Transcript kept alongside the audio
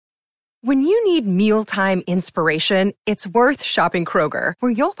When you need mealtime inspiration, it's worth shopping Kroger,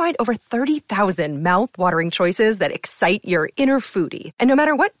 where you'll find over 30,000 mouth-watering choices that excite your inner foodie. And no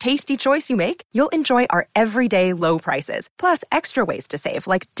matter what tasty choice you make, you'll enjoy our everyday low prices, plus extra ways to save,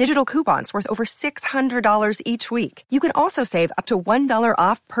 like digital coupons worth over $600 each week. You can also save up to $1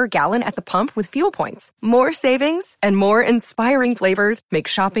 off per gallon at the pump with fuel points. More savings and more inspiring flavors make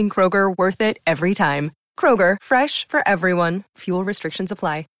shopping Kroger worth it every time. Kroger, fresh for everyone. Fuel restrictions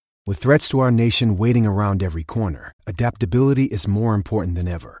apply. With threats to our nation waiting around every corner, adaptability is more important than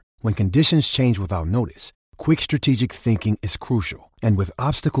ever. When conditions change without notice, quick strategic thinking is crucial. And with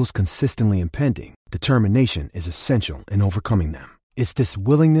obstacles consistently impending, determination is essential in overcoming them. It's this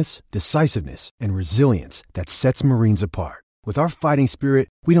willingness, decisiveness, and resilience that sets Marines apart. With our fighting spirit,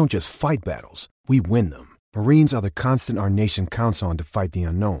 we don't just fight battles, we win them. Marines are the constant our nation counts on to fight the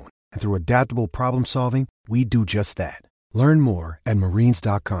unknown. And through adaptable problem solving, we do just that. Learn more at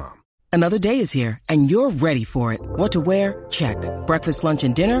marines.com. Another day is here, and you're ready for it. What to wear? Check. Breakfast, lunch,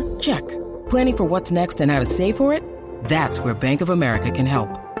 and dinner? Check. Planning for what's next and how to save for it? That's where Bank of America can help.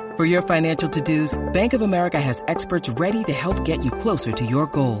 For your financial to-dos, Bank of America has experts ready to help get you closer to your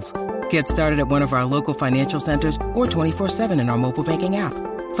goals. Get started at one of our local financial centers or 24/7 in our mobile banking app.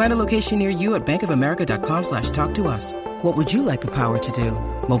 Find a location near you at bankofamerica.com/talktous. What would you like the power to do?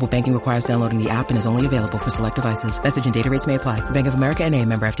 Mobile banking requires downloading the app and is only available for select devices. Message and data rates may apply. Bank of America N.A.,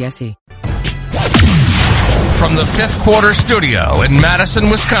 member FDIC. From the Fifth Quarter Studio in Madison,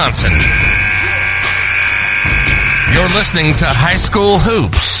 Wisconsin, you're listening to High School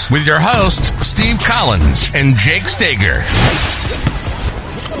Hoops with your hosts, Steve Collins and Jake Stager.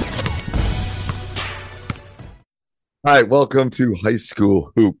 All right, welcome to High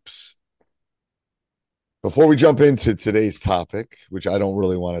School Hoops. Before we jump into today's topic, which I don't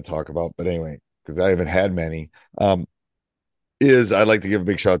really want to talk about, but anyway, because I haven't had many, I'd like to give a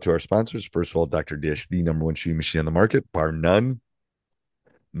big shout out to our sponsors. First of all, Dr. Dish, the number one shooting machine on the market, bar none.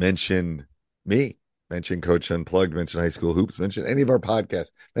 Mention me, mention Coach Unplugged, mention High School Hoops, mention any of our podcasts,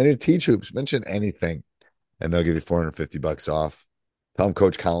 mention Teach Hoops, mention anything, and they'll give you $450 off. Tell them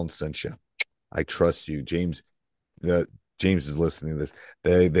Coach Collins sent you. I trust you. James is listening to this.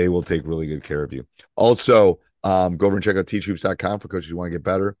 They will take really good care of you. Also, go over and check out teachhoops.com for coaches who want to get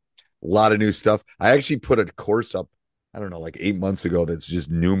better. A lot of new stuff. I actually put a course up, I don't know, like 8 months ago that's just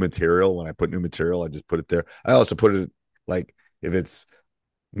new material. When I put new material, I just put it there. I also put it, like, if it's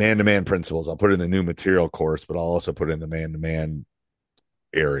man-to-man principles, I'll put it in the new material course, but I'll also put it in the man-to-man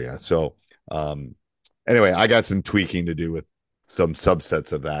area. So anyway, I got some tweaking to do with some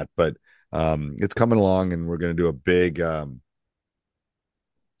subsets of that, but it's coming along, and we're going to do a big kind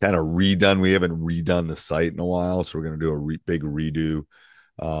of redone. We haven't redone the site in a while, so we're going to do a big redo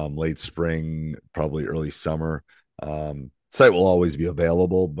late spring, probably early summer. Site will always be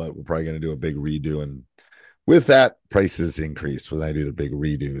available, but we're probably going to do a big redo, and with that, prices increase when I do the big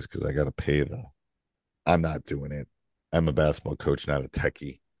redos because I got to pay I'm not doing it. I'm a basketball coach, not a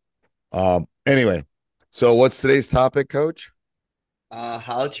techie. Anyway, so what's today's topic, Coach?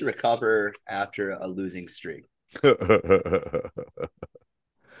 How to recover after a losing streak.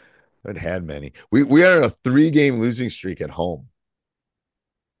 I've had many. We are on a 3-game losing streak at home.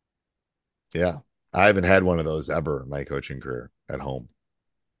 Yeah, I haven't had one of those ever in my coaching career at home.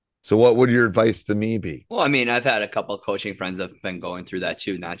 So what would your advice to me be? Well, I mean, I've had a couple of coaching friends that have been going through that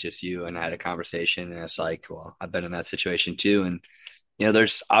too, not just you. And I had a conversation, and it's like, well, I've been in that situation too. And,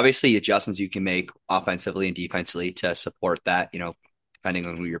 there's obviously adjustments you can make offensively and defensively to support that, depending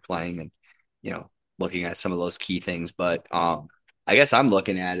on who you're playing and, looking at some of those key things. But I guess I'm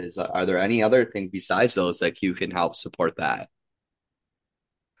looking at is, are there any other things besides those that you can help support that?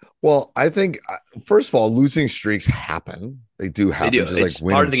 Well, I think, first of all, losing streaks happen. They do happen. They do. Just it's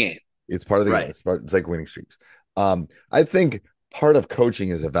like part of the game. It's part of the right. game. It's like winning streaks. I think part of coaching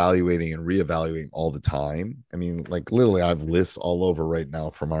is evaluating and reevaluating all the time. I mean, like literally, I have lists all over right now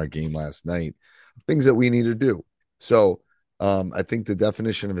from our game last night, things that we need to do. So I think the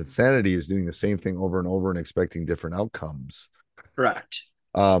definition of insanity is doing the same thing over and over and expecting different outcomes. Correct.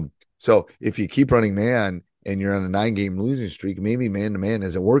 So if you keep running man and you're on a 9-game losing streak, maybe man-to-man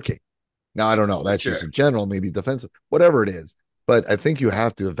isn't working. Now, I don't know. That's just in general, maybe defensive, whatever it is. But I think you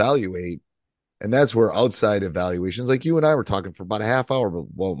have to evaluate, and that's where outside evaluations, like you and I were talking for about a half hour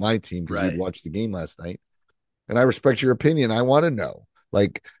about my team because we'd watched the game last night. And I respect your opinion. I want to know.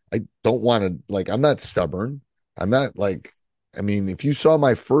 Like, I don't want to, like, I'm not stubborn. I'm not like, I mean, if you saw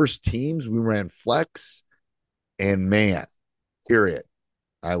my first teams, we ran flex and man, period.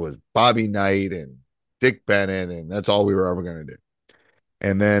 I was Bobby Knight and Dick Bennett, and that's all we were ever going to do.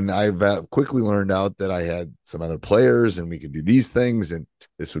 And then I've quickly learned out that I had some other players and we could do these things and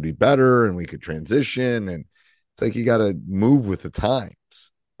this would be better and we could transition. And it's like you got to move with the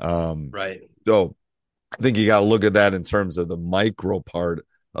times. Right. So I think you got to look at that in terms of the micro part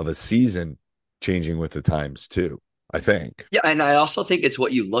of a season changing with the times too, I think. Yeah, and I also think it's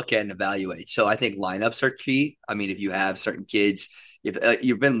what you look at and evaluate. So I think lineups are key. I mean, if you have certain kids, if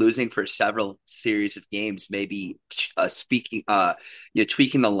you've been losing for several series of games, maybe tweaking the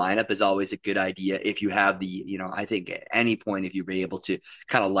lineup is always a good idea. If you have I think at any point, if you're able to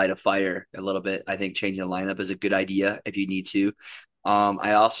kind of light a fire a little bit, I think changing the lineup is a good idea if you need to.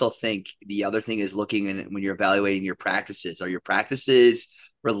 I also think the other thing is looking when you're evaluating your practices. Are your practices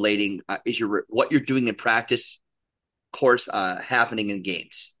relating? What you're doing in practice course happening in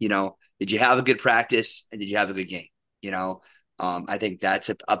games? Did you have a good practice and did you have a good game? I think that's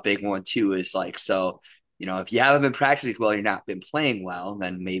a big one too, is like, so if you haven't been practicing well, you're not been playing well,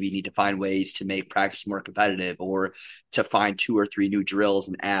 then maybe you need to find ways to make practice more competitive, or to find 2 or 3 new drills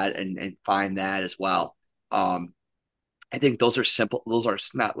and add and find that as well. I think those are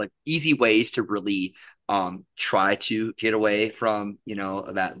not like easy ways to really try to get away from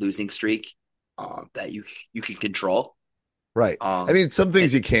that losing streak that you can control. Right. I mean, some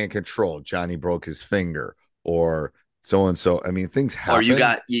things you can't control. Johnny broke his finger or so and so. I mean, things happen.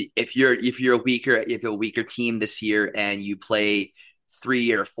 Or if you're a weaker team this year and you play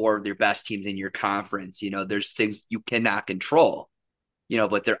 3 or 4 of their best teams in your conference, there's things you cannot control,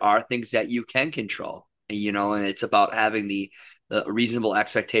 but there are things that you can control, and it's about having the reasonable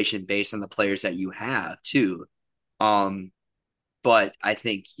expectation based on the players that you have too. But I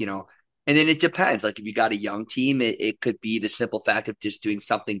think, and then it depends. Like if you got a young team, it could be the simple fact of just doing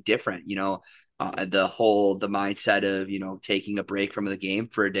something different. The mindset of taking a break from the game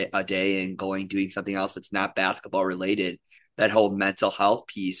for a day and doing something else that's not basketball related. That whole mental health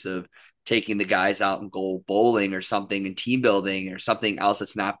piece of taking the guys out and go bowling or something, and team building or something else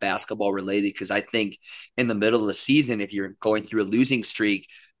that's not basketball related. Because I think in the middle of the season, if you're going through a losing streak,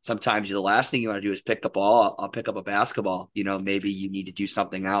 sometimes the last thing you want to do is pick up a basketball. Maybe you need to do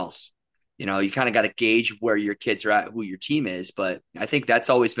something else. You kind of got to gauge where your kids are at, who your team is. But I think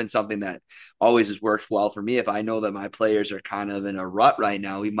that's always been something that always has worked well for me. If I know that my players are kind of in a rut right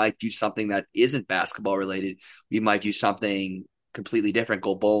now, we might do something that isn't basketball related. We might do something completely different,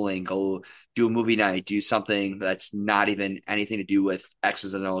 go bowling, go do a movie night, do something that's not even anything to do with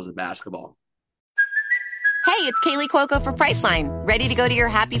X's and O's of basketball. Hey, it's Kaylee Cuoco for Priceline. Ready to go to your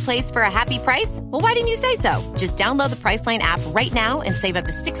happy place for a happy price? Well, why didn't you say so? Just download the Priceline app right now and save up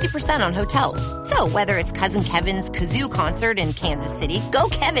to 60% on hotels. So whether it's Cousin Kevin's Kazoo Concert in Kansas City, go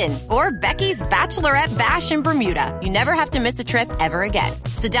Kevin, or Becky's Bachelorette Bash in Bermuda, you never have to miss a trip ever again.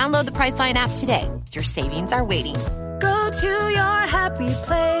 So download the Priceline app today. Your savings are waiting. Go to your happy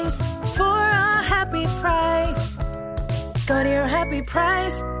place for a happy price. Go to your happy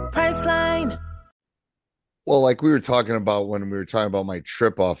price, Priceline. Well, like we were talking about when we were talking about my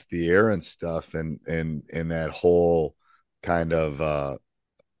trip off the air and stuff, and that whole kind of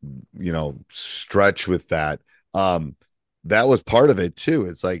stretch with that. That was part of it too.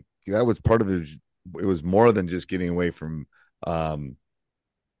 It's like that was part of it. It was more than just getting away from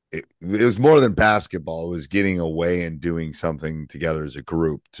it was more than basketball. It was getting away and doing something together as a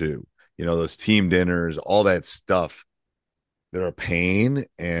group too. Those team dinners, all that stuff. They're a pain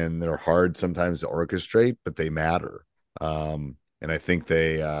and they're hard sometimes to orchestrate, but they matter. And I think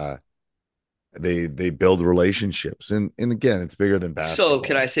they build relationships. And again, it's bigger than basketball. So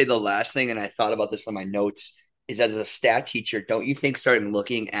can I say the last thing, and I thought about this on my notes, is that as a stat teacher, don't you think starting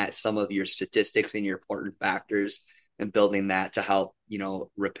looking at some of your statistics and your important factors and building that to help,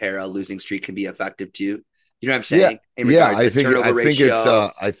 repair a losing streak can be effective too? You know what I'm saying? Yeah, I think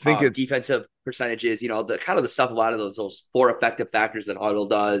it's defensive percentages, the kind of the stuff, a lot of those 4 effective factors that Huddle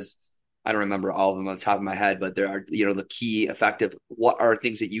does. I don't remember all of them on the top of my head, but there are, the key effective, what are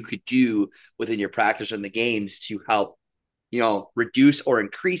things that you could do within your practice and the games to help, reduce or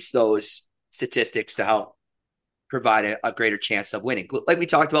increase those statistics to help provide a greater chance of winning. Like we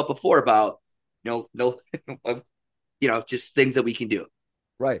talked about before about, just things that we can do.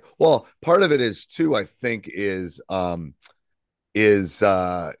 Right. Well, part of it is too, I think is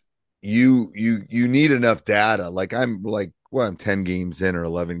you need enough data. Like I'm 10 games in or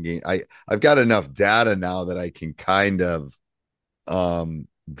 11 games. I've got enough data now that I can kind of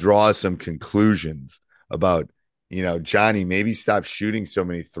draw some conclusions about, Johnny, maybe stop shooting so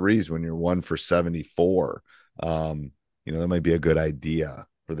many threes when you're 1 for 74. That might be a good idea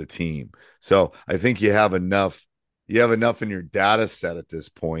for the team. So I think you have enough in your data set at this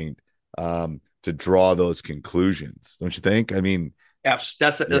point to draw those conclusions. Don't you think? I mean, That's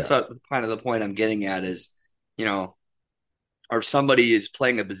kind of the point I'm getting at is, or somebody is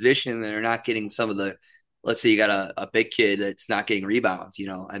playing a position and they're not getting some of the, let's say you got a big kid that's not getting rebounds, we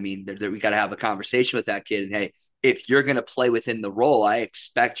got to have a conversation with that kid. And hey, if you're going to play within the role, I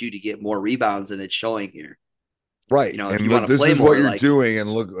expect you to get more rebounds than it's showing here. Right. And if you want to play more, what you're doing,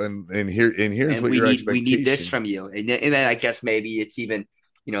 and look, and here's what your expectation. We need this from you. And then I guess maybe it's even,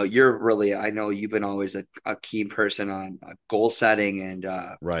 you're really, I know you've been always a keen person on goal setting and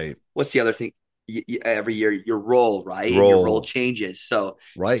right. What's the other thing? Every year, your role, right? And your role changes. So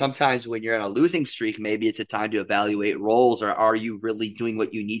sometimes when you're in a losing streak, maybe it's a time to evaluate roles, or are you really doing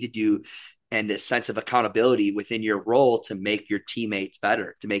what you need to do? And this sense of accountability within your role to make your teammates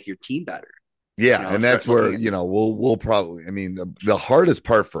better, to make your team better. Yeah. And that's where, we'll probably, the hardest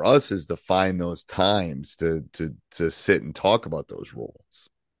part for us is to find those times to sit and talk about those roles.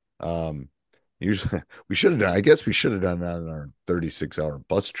 Usually we should have done, I guess we should have done that on our 36-hour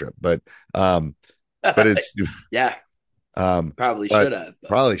bus trip, but it's, yeah, probably should have.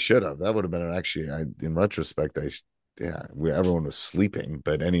 Probably should have. That would have been in retrospect, everyone was sleeping,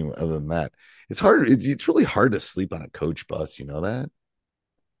 but anyway, other than that, it's hard. It's really hard to sleep on a coach bus. You know that?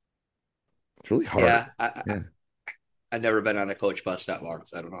 It's really hard. Yeah. I've never been on a coach bus that long,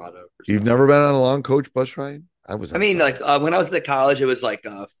 so I don't know how to. You've never been on a long coach bus ride? When I was at college, it was like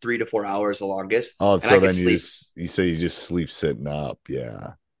 3 to 4 hours the longest. Oh, so then you just sleep sitting up.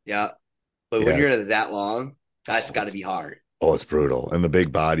 Yeah. Yeah. But when you're that long, that's got to be hard. Oh, it's brutal. And the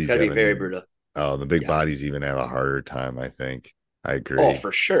big bodies. It's got to be very brutal. Oh, the big bodies even have a harder time, I think. I agree. Oh,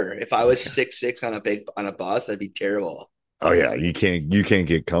 for sure. If I was 6'6" on a bus, that'd be terrible. Oh yeah, you can't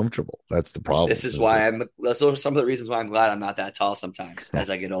get comfortable. That's the problem. This is why those are some of the reasons why I'm glad I'm not that tall sometimes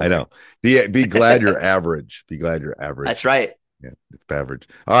as I get older. I know. Be glad you're average. Be glad you're average. That's right. Yeah, average.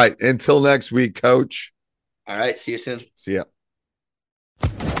 All right. Until next week, Coach. All right. See you soon. See ya.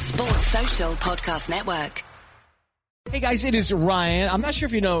 Sports Social Podcast Network. Hey guys, it is Ryan. I'm not sure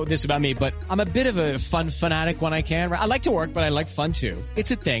if you know this about me, but I'm a bit of a fun fanatic when I can. I like to work, but I like fun too.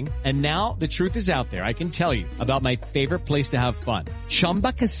 It's a thing. And now the truth is out there. I can tell you about my favorite place to have fun.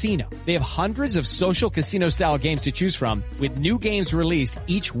 Chumba Casino. They have hundreds of social casino style games to choose from with new games released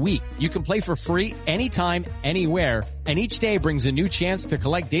each week. You can play for free anytime, anywhere. And each day brings a new chance to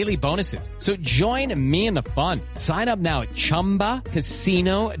collect daily bonuses. So join me in the fun. Sign up now at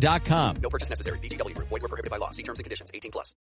ChumbaCasino.com. No purchase necessary. VGW Group. Void where prohibited by law. See terms and conditions. 18+.